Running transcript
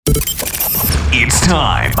It's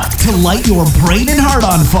time to light your brain and heart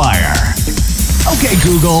on fire. Okay,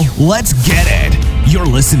 Google, let's get it. You're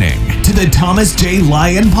listening to the Thomas J.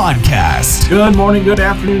 Lyon Podcast. Good morning, good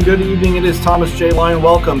afternoon, good evening. It is Thomas J. Lyon.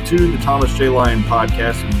 Welcome to the Thomas J. Lyon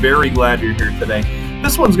Podcast. Very glad you're here today.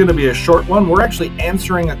 This one's going to be a short one. We're actually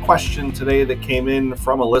answering a question today that came in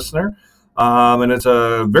from a listener. And it's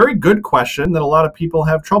a very good question that a lot of people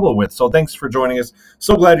have trouble with. So thanks for joining us.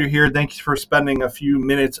 So glad you're here. Thanks for spending a few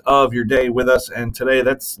minutes of your day with us. And today,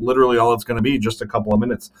 that's literally all it's going to be, just a couple of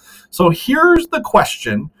minutes. So here's the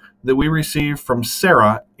question that we received from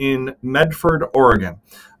Sarah in Medford, Oregon.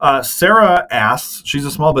 Sarah asks, she's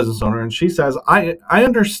a small business owner, and she says, I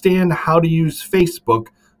understand how to use Facebook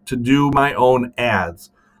to do my own ads.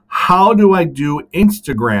 How do I do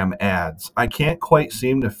Instagram ads? I can't quite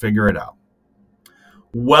seem to figure it out.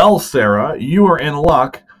 Well, Sarah, you are in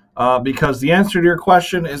luck because the answer to your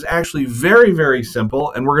question is actually very, very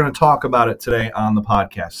simple, and we're going to talk about it today on the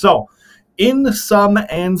podcast. So, in the sum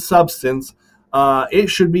and substance, it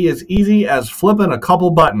should be as easy as flipping a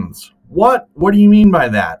couple buttons. What do you mean by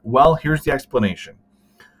that? Well, here's the explanation.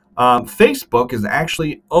 Facebook is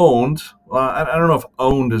actually owned. I don't know if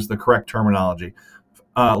owned is the correct terminology.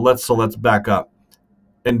 Let's back up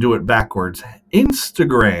and do it backwards.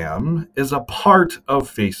 Instagram is a part of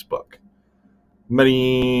Facebook.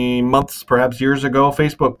 Many months, perhaps years ago,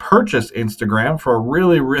 Facebook purchased Instagram for a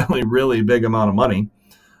really, really, really big amount of money.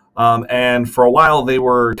 And for a while, they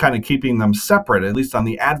were kind of keeping them separate, at least on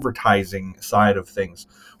the advertising side of things.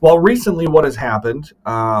 Well, recently what has happened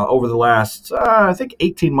over the last, I think,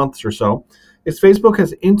 18 months or so, is Facebook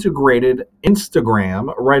has integrated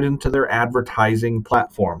Instagram right into their advertising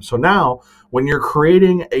platform. So now when you're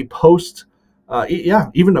creating a post,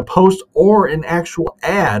 even a post or an actual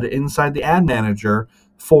ad inside the ad manager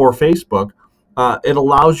for Facebook, it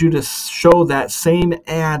allows you to show that same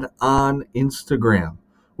ad on Instagram,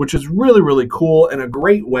 which is really, really cool and a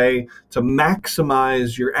great way to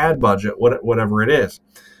maximize your ad budget, whatever it is.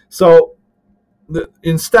 So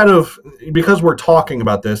because we're talking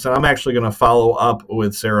about this, and I'm actually going to follow up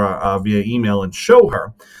with Sarah via email and show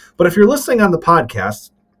her, but if you're listening on the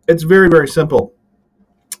podcast, it's very, very simple.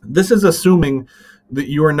 This is assuming that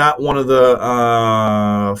you are not one of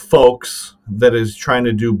the folks that is trying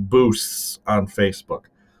to do boosts on Facebook.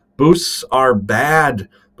 Boosts are bad.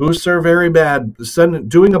 Boosts are very bad.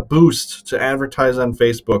 Doing a boost to advertise on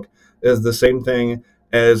Facebook is the same thing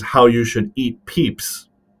as how you should eat Peeps.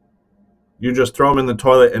 You just throw them in the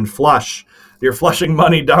toilet and flush. You're flushing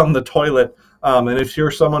money down the toilet. And if you're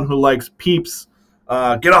someone who likes Peeps,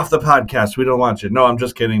 get off the podcast. We don't want you. No, I'm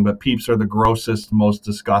just kidding. But Peeps are the grossest, most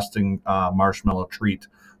disgusting marshmallow treat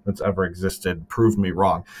that's ever existed. Prove me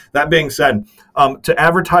wrong. That being said, to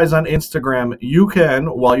advertise on Instagram, you can,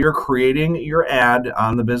 while you're creating your ad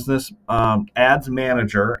on the business ads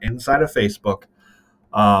manager inside of Facebook,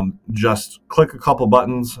 just click a couple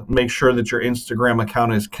buttons, make sure that your Instagram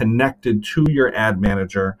account is connected to your ad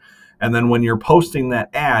manager. And then when you're posting that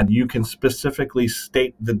ad, you can specifically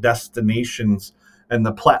state the destinations and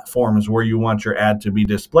the platforms where you want your ad to be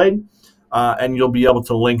displayed. And you'll be able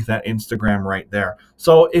to link that Instagram right there.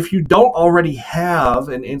 So if you don't already have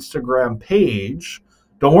an Instagram page,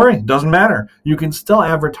 don't worry, it doesn't matter. You can still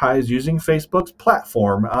advertise using Facebook's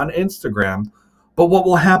platform on Instagram. But what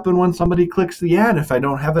will happen when somebody clicks the ad if I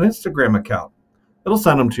don't have an Instagram account? It'll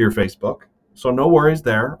send them to your Facebook, so no worries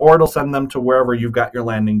there. Or it'll send them to wherever you've got your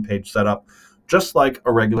landing page set up, just like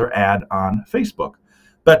a regular ad on Facebook.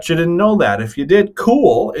 Bet you didn't know that. If you did,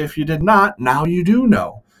 cool. If you did not, now you do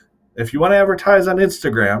know. If you want to advertise on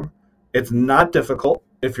Instagram, it's not difficult.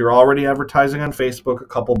 If you're already advertising on Facebook, a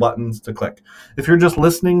couple buttons to click. If you're just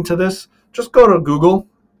listening to this, just go to Google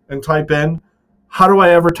and type in, how do I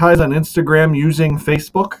advertise on Instagram using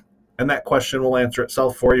Facebook? And that question will answer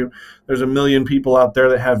itself for you. There's a million people out there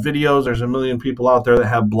that have videos. There's a million people out there that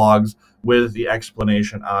have blogs with the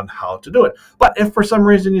explanation on how to do it. But if for some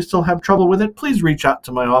reason you still have trouble with it, please reach out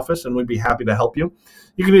to my office and we'd be happy to help you.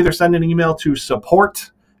 You can either send an email to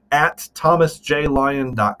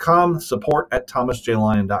support@thomasjlyon.com,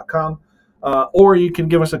 support@thomasjlyon.com, or you can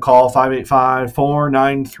give us a call,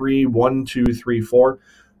 585-493-1234.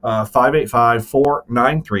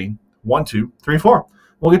 585-493-1234.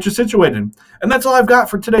 We'll get you situated. And that's all I've got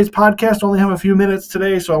for today's podcast. I only have a few minutes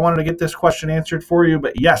today, so I wanted to get this question answered for you.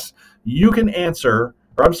 But yes, you can advertise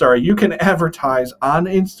on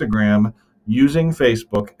Instagram using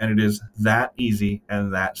Facebook, and it is that easy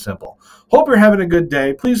and that simple. Hope you're having a good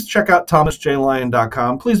day. Please check out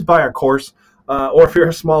thomasjlyon.com. Please buy our course. Or if you're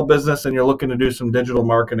a small business and you're looking to do some digital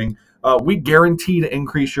marketing, we guarantee to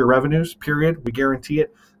increase your revenues, period. We guarantee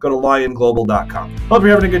it. go to lionglobal.com. Hope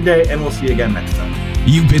you're having a good day, and we'll see you again next time.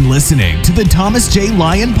 You've been listening to the Thomas J.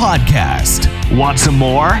 Lyon Podcast. Want some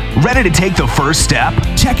more? Ready to take the first step?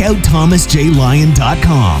 Check out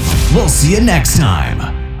thomasjlyon.com. We'll see you next time.